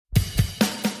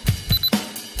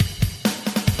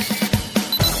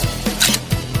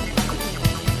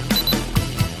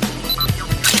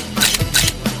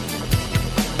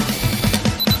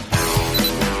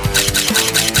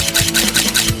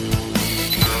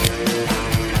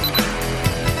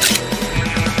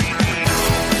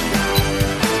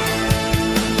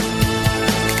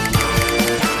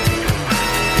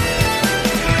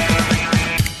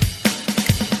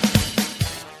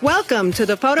Welcome to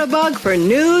the Fotobug for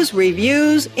news,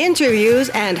 reviews, interviews,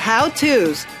 and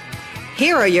how-tos.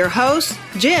 Here are your hosts,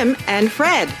 Jim and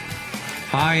Fred.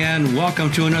 Hi, and welcome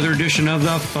to another edition of the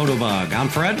Fotobug. I'm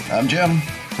Fred. I'm Jim.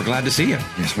 We're glad to see you.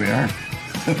 Yes, we are.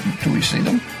 Can we see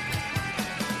them?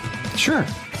 Sure.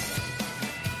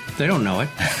 They don't know it.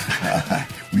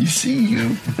 We see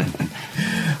you.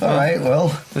 All right,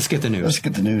 well. Let's get the news. Let's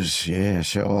get the news. Yeah,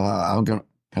 so I'll go.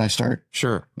 Can I start?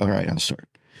 Sure. All right, I'll start.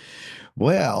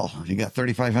 Well, you got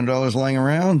 $3,500 lying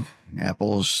around.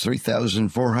 Apple's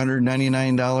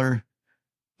 $3,499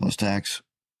 plus tax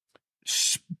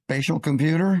spatial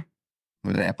computer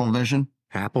with Apple Vision.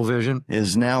 Apple Vision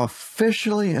Is now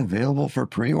officially available for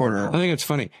pre-order. I think it's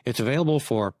funny. It's available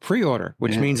for pre-order,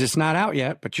 which means it's not out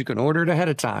yet, but you can order it ahead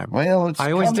of time. Well,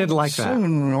 I always did like that.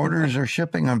 Soon. Orders are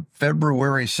shipping on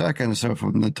February 2nd, so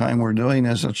from the time we're doing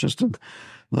this, it's just a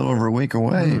little over a week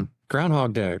away.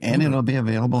 Groundhog Day. And it'll be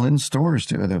available in stores,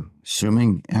 too,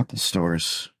 assuming Apple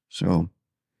stores. So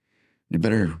you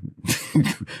better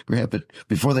grab it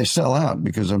before they sell out,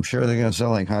 because I'm sure they're going to sell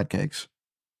like hotcakes.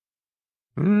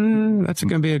 That's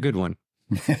going to be a good one.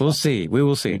 We'll see. We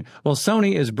will see. Well,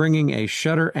 Sony is bringing a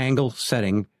shutter angle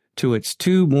setting to its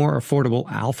two more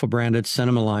affordable Alpha-branded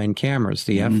cinema line cameras,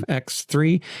 the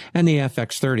FX3 and the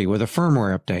FX30, with a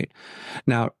firmware update.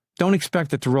 Now, don't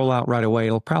expect it to roll out right away.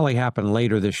 It'll probably happen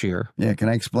later this year. Yeah, can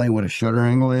I explain what a shutter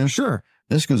angle is? Sure.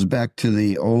 This goes back to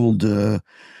the old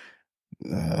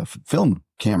film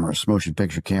cameras, motion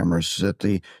picture cameras, that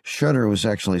the shutter was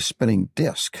actually a spinning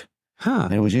disc. Huh.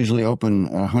 And it was usually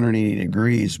open 180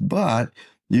 degrees, but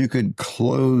you could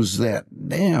close that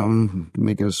down,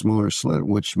 make it a smaller slit,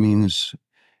 which means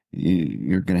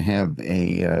you're going to have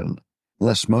a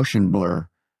less motion blur.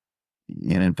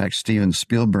 And in fact, Steven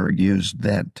Spielberg used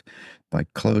that by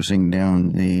closing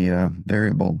down the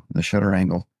variable, the shutter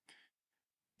angle,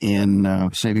 in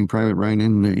Saving Private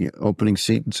Ryan, the opening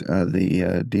scenes,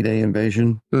 the D-Day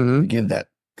invasion, to give that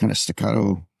kind of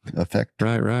staccato effect.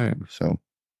 Right. So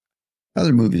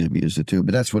other movies have used it too,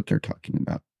 but that's what they're talking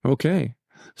about. Okay.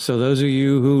 So those of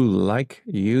you who like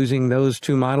using those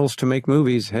two models to make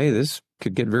movies, hey, this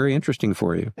could get very interesting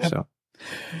for you. Yep. So,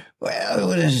 well, I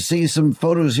want to see some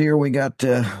photos here. We got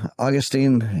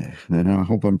Augustine, and I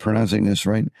hope I'm pronouncing this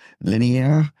right,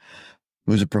 Linear,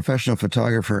 who's a professional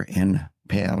photographer in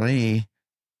Paris,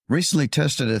 recently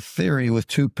tested a theory with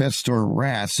two pet store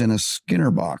rats in a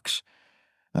Skinner box.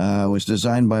 Was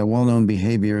designed by a well-known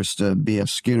behaviorist, B.F.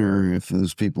 Skinner. If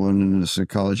those people are into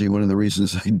psychology, one of the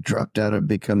reasons I dropped out of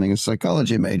becoming a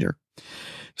psychology major.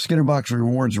 Skinner box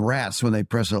rewards rats when they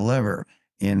press a lever.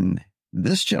 In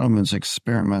this gentleman's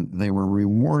experiment, they were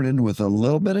rewarded with a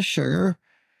little bit of sugar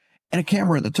and a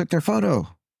camera that took their photo.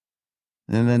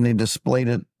 And then they displayed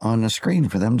it on a screen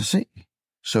for them to see.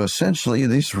 So essentially,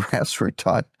 these rats were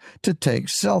taught to take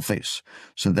selfies.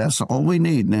 So that's all we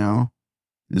need now.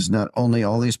 Is not only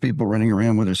all these people running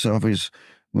around with their selfies,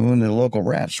 but when the local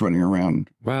rats running around.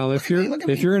 well, if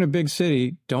you're in a big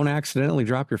city, don't accidentally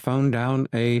drop your phone down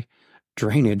a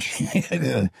drainage.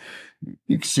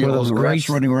 You can see all those rats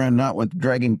running around, not with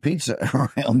dragging pizza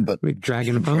around, but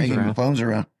dragging the phones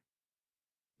around.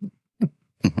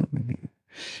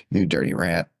 You dirty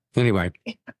rat. Anyway.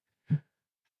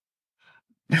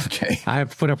 Okay. I have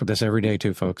to put up with this every day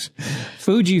too, folks.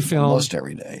 Fujifilm. Most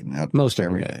every day. Most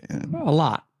every day. Yeah. A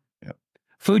lot. Yep.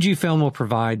 Fujifilm will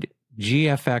provide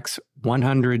GFX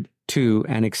 102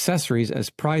 and accessories as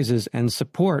prizes and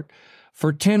support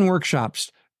for 10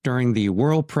 workshops during the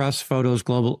World Press Photos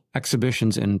Global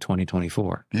Exhibitions in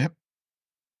 2024. Yep.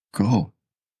 Cool.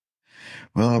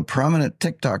 Well, a prominent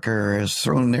TikToker has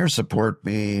thrown their support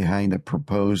behind a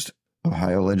proposed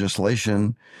Ohio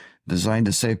legislation designed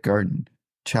to safeguard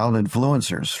child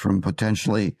influencers from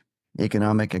potentially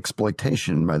economic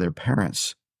exploitation by their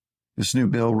parents. This new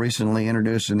bill, recently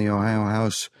introduced in the Ohio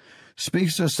House,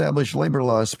 speaks to establish labor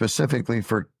laws specifically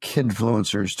for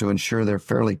kidfluencers to ensure they're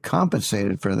fairly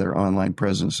compensated for their online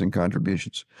presence and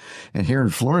contributions. And here in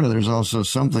Florida, there's also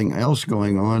something else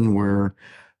going on where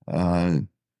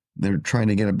they're trying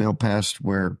to get a bill passed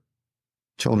where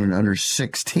children under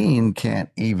 16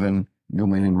 can't even go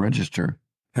in and register.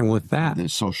 And with that, the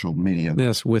social media.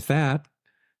 Yes, with that,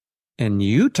 in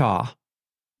Utah,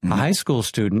 a high school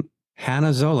student, Hannah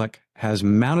Zolik, has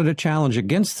mounted a challenge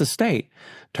against the state,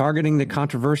 targeting the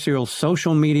controversial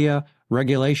Social Media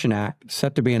Regulation Act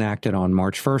set to be enacted on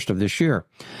March 1st of this year.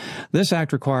 This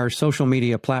act requires social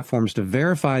media platforms to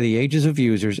verify the ages of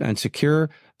users and secure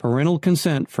parental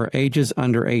consent for ages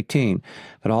under 18.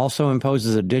 It also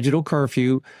imposes a digital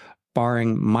curfew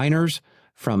barring minors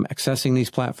from accessing these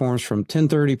platforms from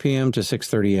 10:30 p.m. to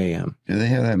 6:30 a.m. Do they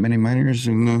have that many minors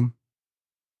in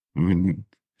I mean,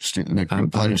 that could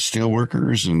apply to steel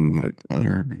workers and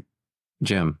other.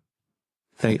 Jim,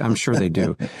 I'm sure they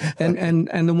do.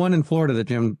 And the one in Florida that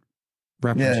Jim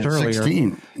referenced earlier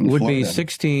 16 would be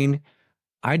 16.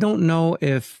 I don't know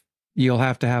if you'll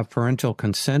have to have parental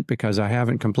consent because I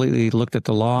haven't completely looked at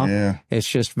the law. Yeah. It's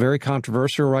just very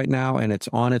controversial right now, and it's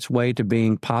on its way to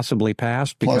being possibly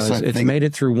passed because Plus, it's made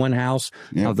it through one house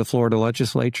of the Florida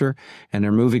legislature, and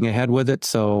they're moving ahead with it.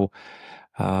 So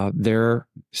they're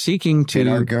seeking to. And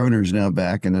our governor's now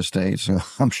back in the state, so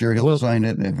I'm sure he'll sign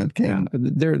it if it can.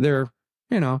 Yeah, they're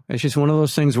it's just one of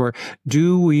those things where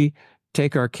do we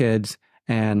take our kids,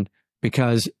 and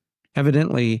because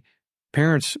evidently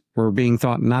parents were being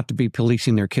thought not to be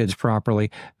policing their kids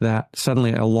properly, that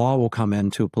suddenly a law will come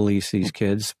in to police these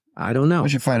kids. I don't know. I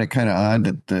should find it kind of odd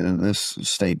that this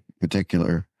state in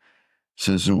particular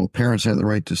says, well, parents have the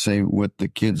right to say what the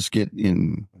kids get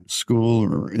in school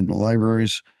or in the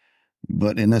libraries.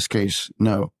 But in this case,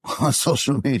 no, on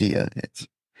social media.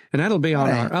 And that'll be on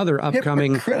our other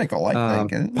upcoming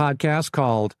podcast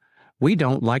called We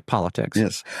Don't Like Politics.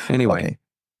 Yes. Anyway. Okay.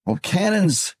 Well,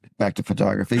 Canon's, back to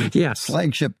photography. Yes.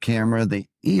 Flagship camera, the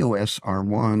EOS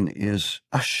R1, is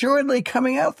assuredly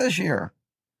coming out this year.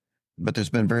 But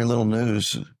there's been very little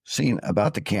news seen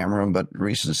about the camera, but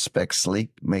recent specs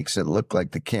leak makes it look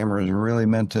like the camera is really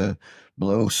meant to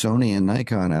blow Sony and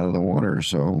Nikon out of the water.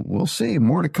 So we'll see.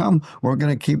 More to come. We're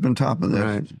going to keep on top of this.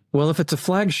 Right. Well, if it's a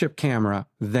flagship camera,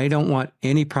 they don't want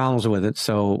any problems with it.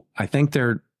 So I think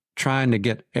they're trying to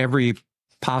get every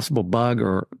possible bug,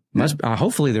 or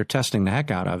hopefully they're testing the heck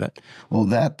out of it. Well,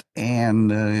 that,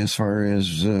 and as far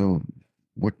as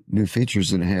what new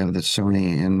features it have that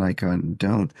Sony and Nikon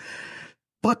don't.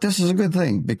 But this is a good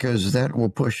thing because that will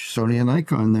push Sony and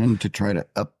Nikon then to try to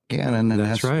up Canon, and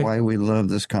that's right. Why we love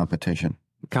this competition.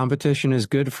 Competition is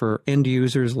good for end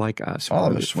users like us. All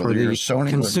of us, whether you're a Sony,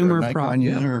 consumer, whether you're a Nikon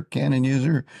user, or Canon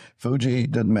user, Fuji,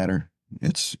 doesn't matter.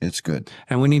 It's good.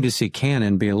 And we need to see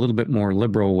Canon be a little bit more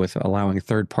liberal with allowing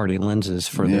third-party lenses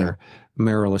for their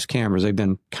mirrorless cameras. They've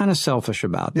been kind of selfish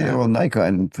about that. Yeah, well,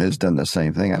 Nikon has done the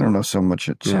same thing. I don't know so much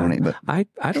at Sony, but I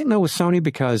don't know with Sony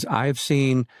because I've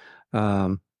seen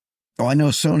I know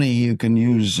Sony, you can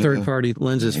use third-party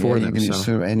lenses for them.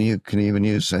 And you can even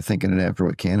use, I think, an adapter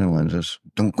with Canon lenses.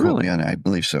 Don't quote me on it. I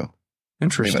believe so.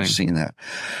 Interesting. I've seen that.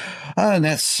 And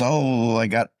that's all I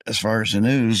got as far as the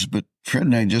news. But Fred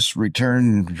and I just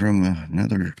returned from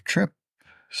another trip.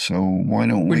 So why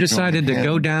don't we decided to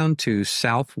go down to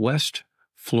Southwest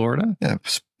Florida?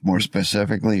 More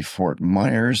specifically, Fort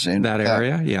Myers. In that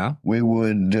area, yeah. We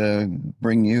would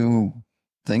bring you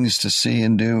things to see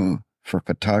and do for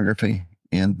photography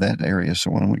in that area.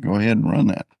 So why don't we go ahead and run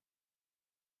that?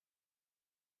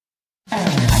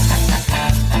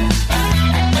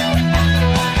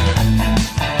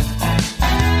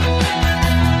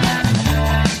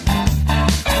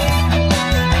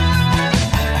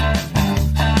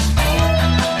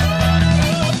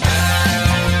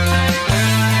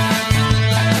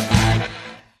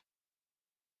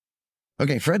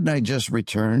 Okay, Fred and I just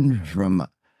returned from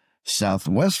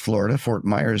Southwest Florida, Fort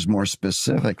Myers more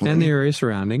specifically. And the area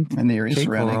surrounding. Cape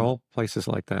Coral, places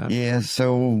like that. Yeah,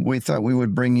 so we thought we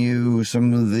would bring you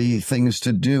some of the things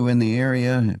to do in the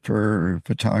area for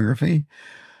photography.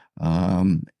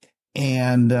 Throughout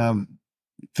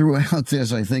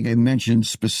this, I think I mentioned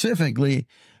specifically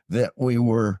that we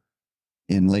were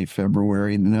in late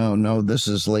February. No, this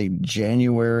is late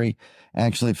January.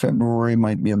 Actually, February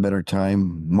might be a better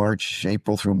time. March,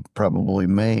 April through probably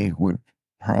May would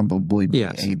probably be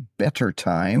a better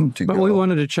time to go. But we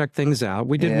wanted to check things out.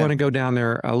 We did want to go down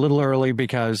there a little early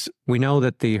because we know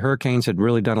that the hurricanes had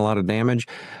really done a lot of damage.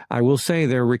 I will say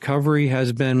their recovery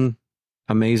has been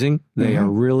amazing. They are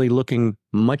really looking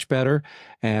much better.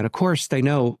 And of course, they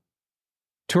know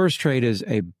tourist trade is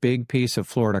a big piece of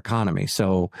Florida economy.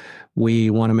 So we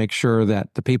want to make sure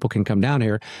that the people can come down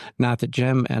here. Not that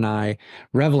Jim and I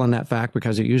revel in that fact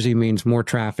because it usually means more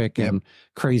traffic and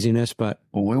craziness. But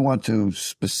we want to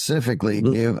specifically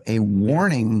give a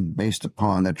warning based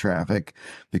upon the traffic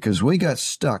because we got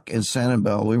stuck in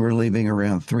Sanibel. We were leaving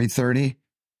around 3:30.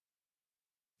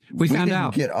 We found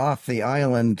out. Get off the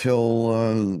island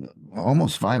till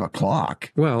almost 5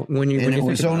 o'clock. Well, when it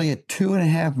was only at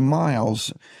 2.5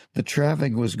 miles. The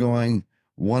traffic was going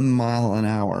 1 mile an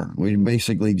hour. We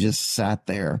basically just sat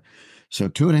there. So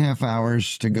 2.5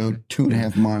 hours to go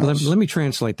 2.5 miles. Let me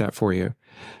translate that for you.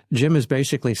 Jim is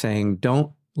basically saying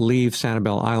don't leave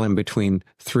Sanibel Island between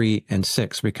 3 and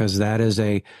 6 because that is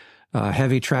a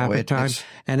heavy traffic time.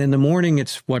 And in the morning,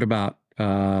 it's what about?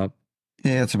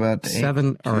 It's about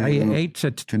 7 or 8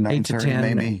 to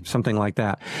 10, maybe. Something like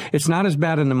that. It's not as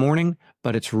bad in the morning,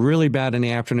 but it's really bad in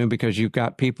the afternoon because you've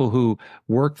got people who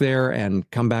work there and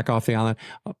come back off the island,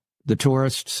 the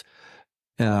tourists,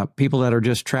 people that are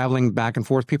just traveling back and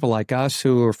forth, people like us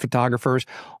who are photographers.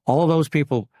 All of those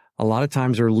people a lot of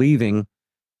times are leaving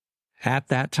at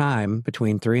that time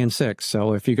between 3 and 6.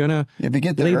 So if you're going to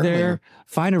leave there,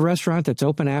 find a restaurant that's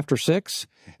open after 6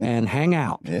 and hang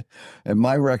out. Yeah. And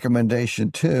my recommendation,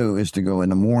 too, is to go in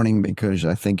the morning because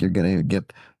I think you're going to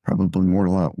get probably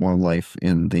more wildlife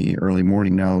in the early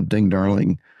morning. Now, Ding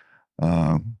Darling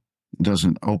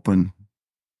doesn't open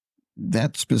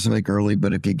that specific early,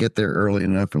 but if you get there early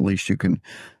enough, at least you can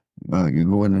you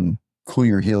go in and cool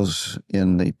your heels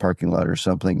in the parking lot or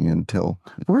something until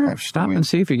stop and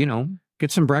see if you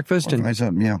get some breakfast and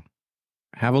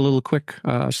have a little quick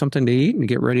something to eat and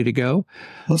get ready to go.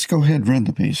 Let's go ahead and run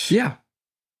the piece. Yeah.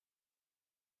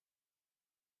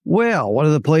 Well, one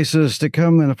of the places to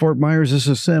come in Fort Myers, this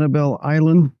is Sanibel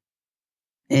Island,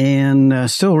 and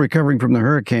still recovering from the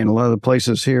hurricane. A lot of the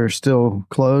places here are still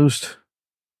closed,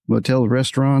 motels,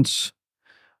 restaurants.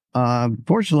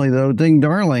 Fortunately, though, Ding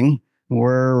Darling,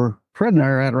 where Fred and I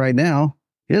are at right now,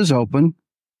 is open.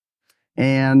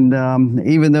 And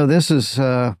even though this is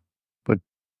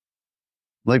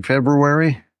late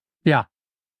February. Yeah.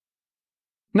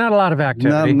 Not a lot of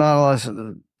activity. Not a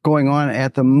lot going on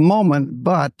at the moment,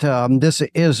 but this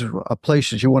is a place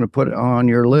that you want to put on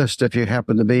your list if you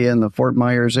happen to be in the Fort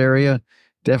Myers area.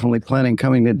 Definitely planning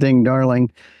coming to Ding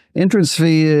Darling. Entrance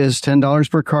fee is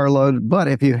 $10 per carload, but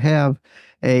if you have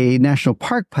a National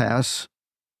Park Pass,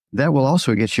 that will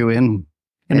also get you in.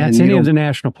 And that's any of the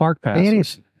National Park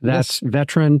Passes. That's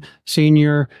veteran,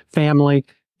 senior, family,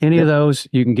 any of those.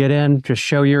 You can get in, just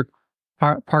show your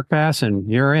park pass and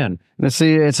you're in. Let's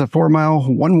see, it's a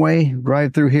 4-mile one-way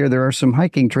drive through here. There are some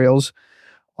hiking trails.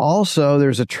 Also,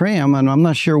 there's a tram, and I'm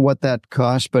not sure what that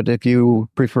costs, but if you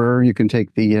prefer, you can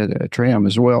take the tram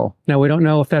as well. Now, we don't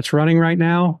know if that's running right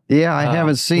now. Yeah, I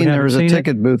haven't seen. There's a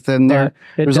ticket booth in there.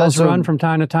 It does also run from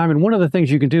time to time, and one of the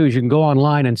things you can do is you can go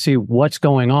online and see what's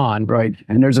going on. Right,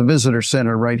 and there's a visitor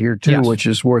center right here, too, which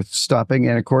is worth stopping.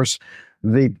 And, of course,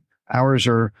 the hours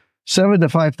are 7 to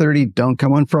 5:30. Don't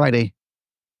come on Friday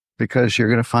because you're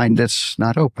going to find it's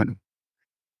not open.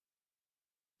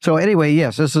 So anyway,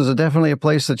 yes, this is definitely a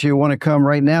place that you want to come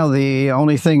right now. The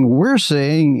only thing we're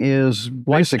seeing is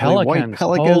basically white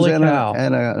pelicans and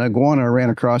an iguana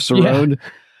ran across the road.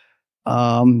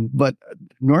 But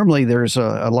normally there's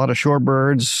a lot of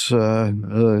shorebirds.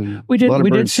 We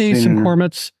did see some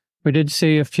cormorants. We did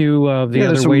see a few of the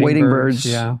other wading birds.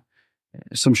 Yeah,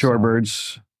 some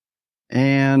shorebirds.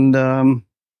 And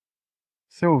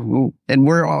and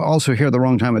we're also here the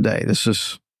wrong time of day. This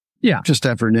is just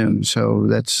afternoon. So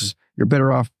you're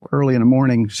better off early in the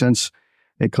morning since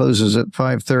it closes at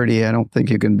 5:30. I don't think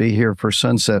you can be here for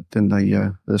sunset in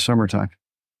the summertime.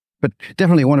 But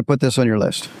definitely want to put this on your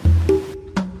list.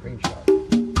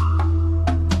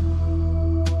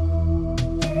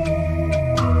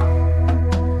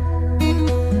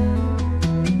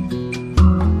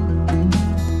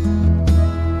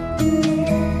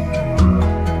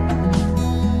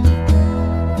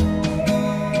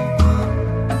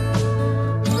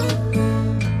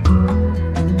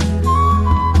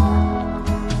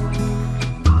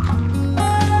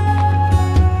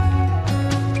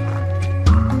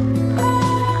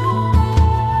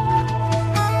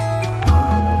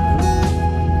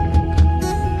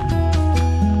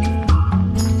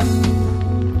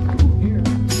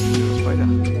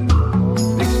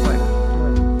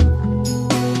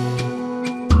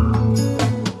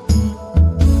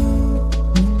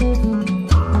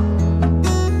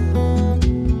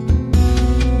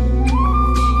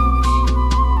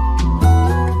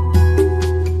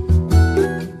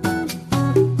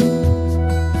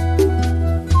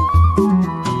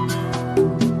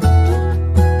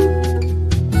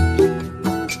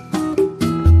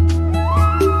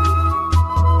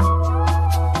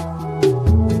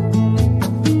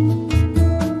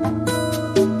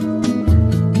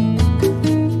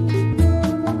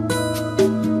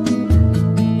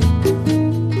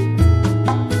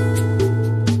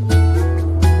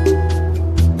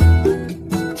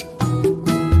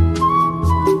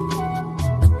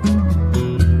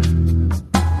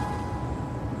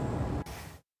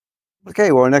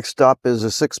 Okay, well, our next stop is a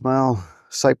 6-mile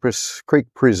Cypress Creek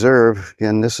Preserve,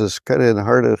 and this is kind of in the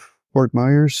heart of Fort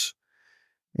Myers.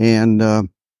 And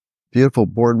beautiful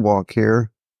boardwalk here.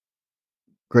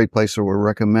 Great place that we're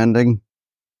recommending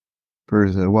for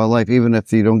the wildlife. Even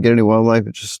if you don't get any wildlife,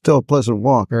 it's just still a pleasant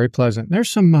walk. Very pleasant. There's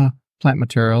some plant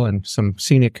material and some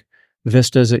scenic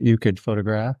vistas that you could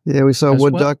photograph. Yeah, we saw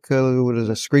wood duck, what is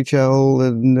a screech owl,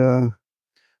 and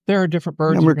There are different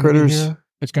birds. Number of critters. Here.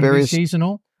 It's going to be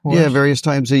seasonal. Yeah, various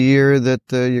times a year that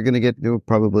you're going to get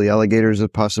probably alligators, the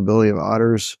possibility of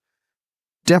otters.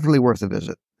 Definitely worth a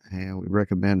visit. And we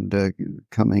recommend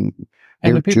coming.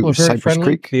 And the people are very Cypress friendly.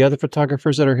 Creek. The other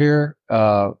photographers that are here,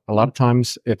 a lot of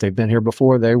times, if they've been here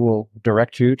before, they will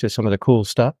direct you to some of the cool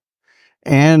stuff.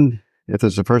 And if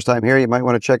it's the first time here, you might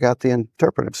want to check out the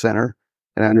Interpretive Center.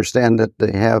 And I understand that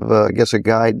they have, I guess, a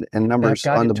guide and numbers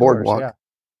on the boardwalk. Yeah.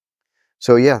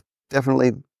 So, yeah,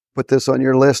 definitely put this on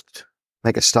your list.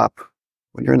 Make a stop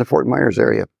when you're in the Fort Myers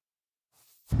area.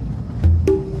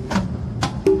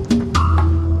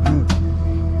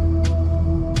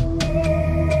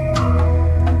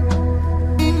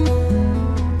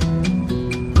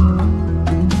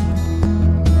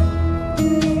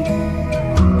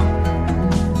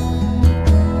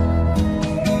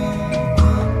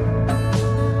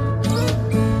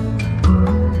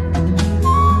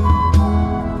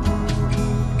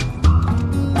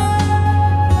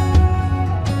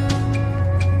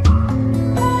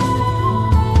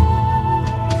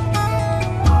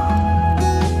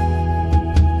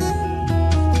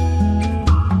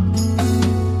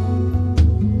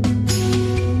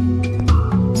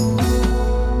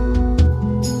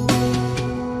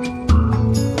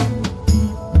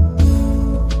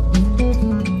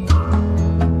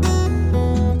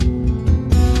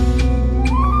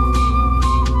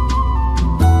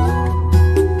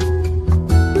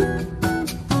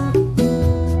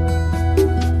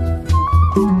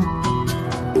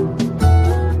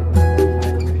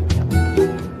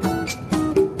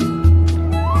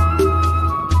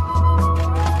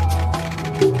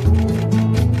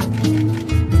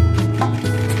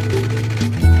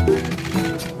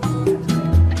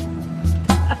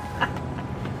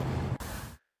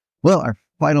 Well, our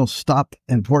final stop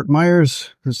in Fort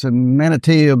Myers is the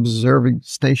Manatee Observing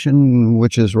Station,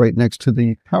 which is right next to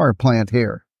the power plant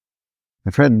here.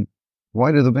 And Fred,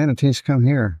 why do the manatees come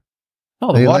here?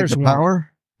 Oh, the water's warm.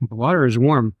 Power? The water is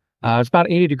warm. It's about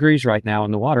 80 degrees right now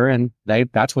in the water, and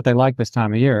that's what they like this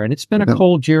time of year. And it's been a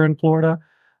cold year in Florida.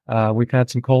 We've had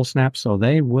some cold snaps, so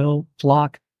they will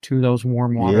flock to those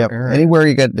warm water areas. Anywhere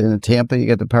you get in Tampa, you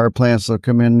get the power plants, they'll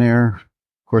come in there.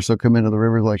 Of course, they'll come into the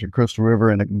river like a Crystal River.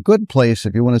 And a good place,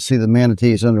 if you want to see the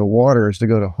manatees underwater, is to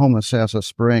go to Homosassa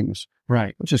Springs.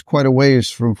 Right. Which is quite a ways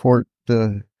from Fort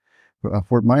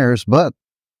Myers. But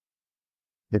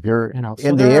if you're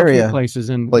in the area, places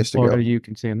in Florida you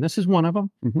can see them. This is one of them,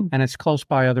 and it's close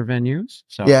by other venues.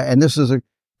 So yeah, and this is a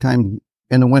time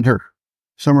in the winter.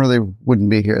 Summer they wouldn't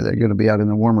be here; they're going to be out in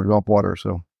the warmer Gulf water.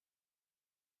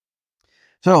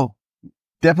 So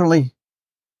definitely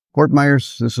Fort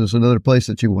Myers. This is another place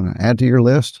that you want to add to your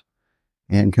list,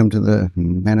 and come to the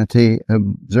Manatee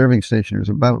Observing Station. There's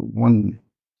about one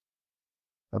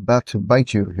about to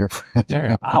bite you here.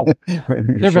 Ow.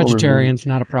 They're vegetarians,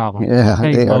 not a problem. Yeah.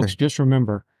 Hey, folks, just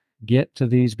remember, get to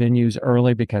these venues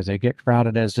early because they get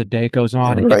crowded as the day goes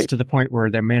on. It gets to the point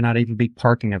where there may not even be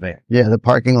parking available. Yeah, the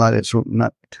parking lot is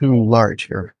not too large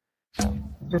here.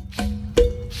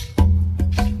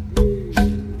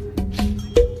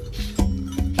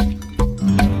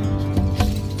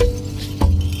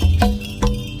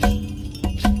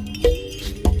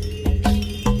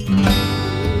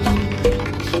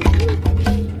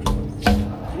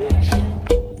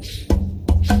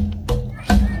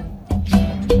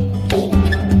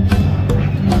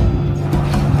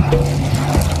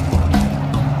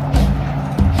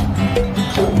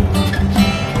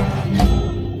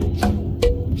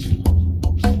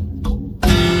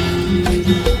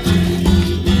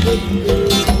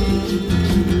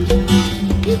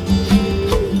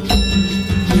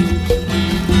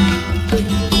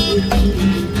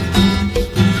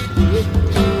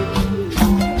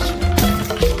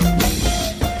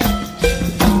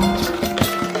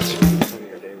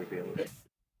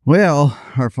 Well,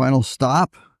 our final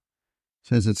stop,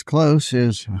 since it's close,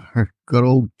 is our good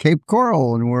old Cape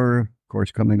Coral, and we're, of course,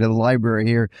 coming to the library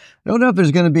here. I don't know if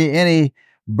there's going to be any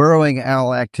burrowing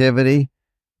owl activity,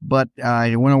 but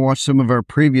you want to watch some of our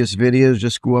previous videos,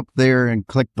 just go up there and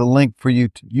click the link for you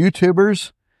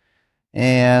YouTubers,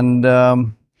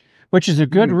 and which is a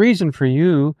good reason for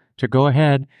you to go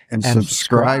ahead and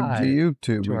subscribe to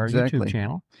YouTube, to our YouTube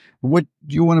channel. What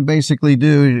you want to basically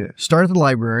do, start at the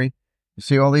library. You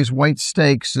see all these white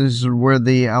stakes, this is where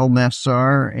the owl nests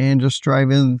are, and just drive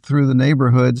in through the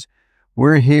neighborhoods.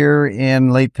 We're here in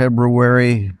late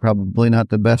February, probably not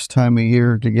the best time of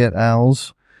year to get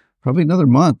owls. Probably another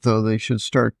month, though, they should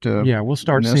start we'll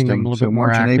start seeing them a little bit more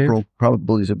March active. and April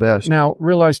probably is the best. Now,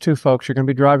 realize too, folks, you're going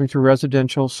to be driving through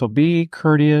residential, so be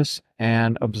courteous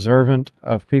and observant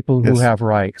of people who have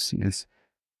rights. Yes.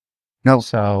 No.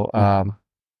 So,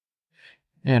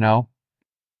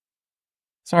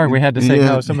 sorry, we had to say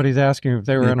no. Somebody's asking if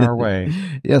they were in our way.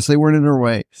 Yes, they weren't in our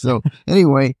way. So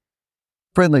anyway,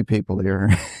 friendly people here.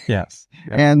 Yes.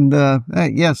 And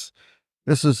yes,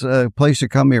 this is a place to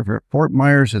come here for Fort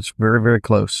Myers. It's very, very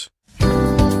close.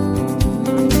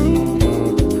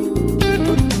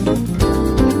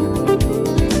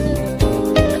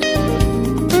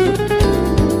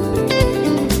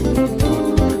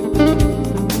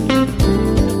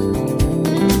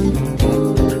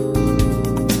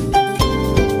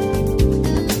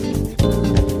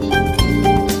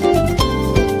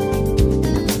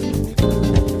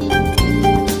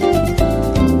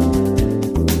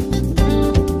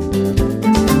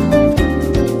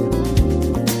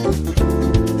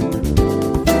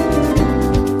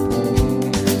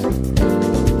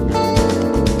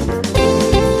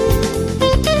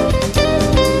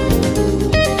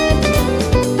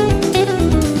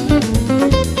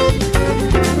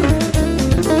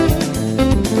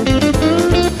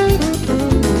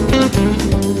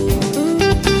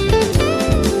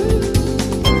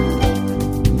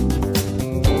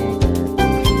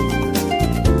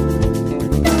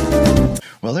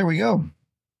 Well, there we go.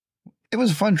 It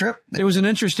was a fun trip. It was an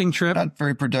interesting trip. Not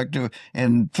very productive.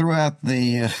 And throughout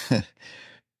the,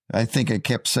 I think I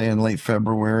kept saying late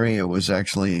February. It was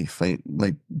actually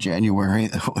late January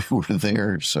that we were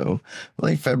there. So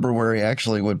late February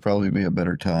actually would probably be a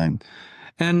better time.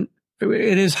 And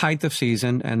it is height of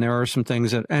season, and there are some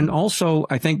things that, and also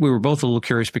I think we were both a little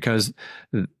curious because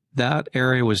that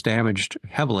area was damaged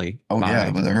heavily by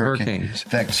with the hurricanes. In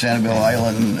fact, Sanibel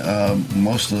Island,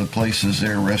 most of the places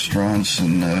there, restaurants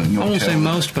and motels, I won't say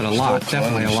most, but a lot,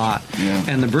 definitely a lot. Yeah.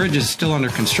 And the bridge is still under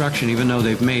construction, even though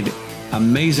they've made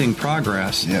amazing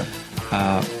progress. Yeah.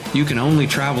 You can only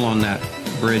travel on that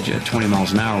bridge at 20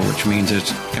 miles an hour, which means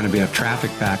it's going to be a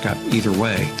traffic backup either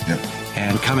way. Yep.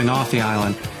 And coming off the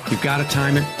island, you've got to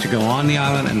time it to go on the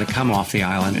island and to come off the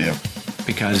island. Yep.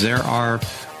 Because there are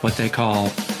what they call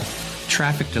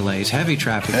traffic delays, heavy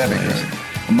traffic delays.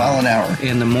 A mile an hour.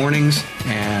 In the mornings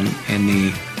and in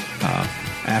the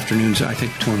afternoons, I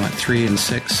think between like 3 and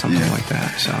 6, something like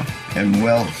that. So. And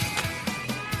well,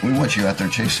 we want you out there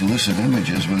chasing lucid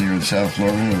images, whether you're in South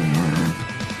Florida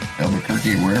or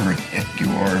Albuquerque, wherever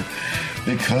you are,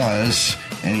 because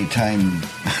anytime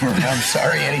you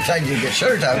get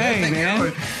shutter time. Hey,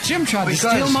 man, Jim tried to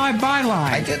steal my byline.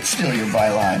 I did steal your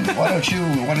byline. Why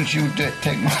don't you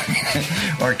take mine?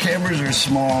 Our cameras are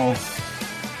small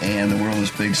and the world is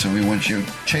big, so we want you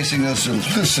chasing those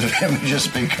elusive images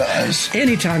because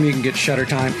anytime you can get shutter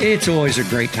time, it's always a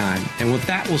great time. And with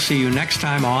that, we'll see you next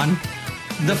time on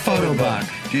The Fotobug.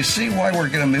 Do you see why we're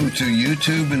going to move to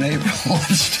YouTube in April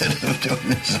instead of doing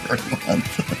this every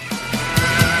month?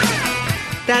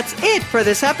 That's it for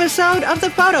this episode of The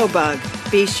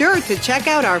Fotobug. Be sure to check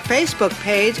out our Facebook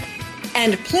page,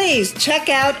 and please check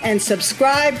out and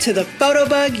subscribe to the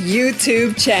Fotobug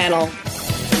YouTube channel.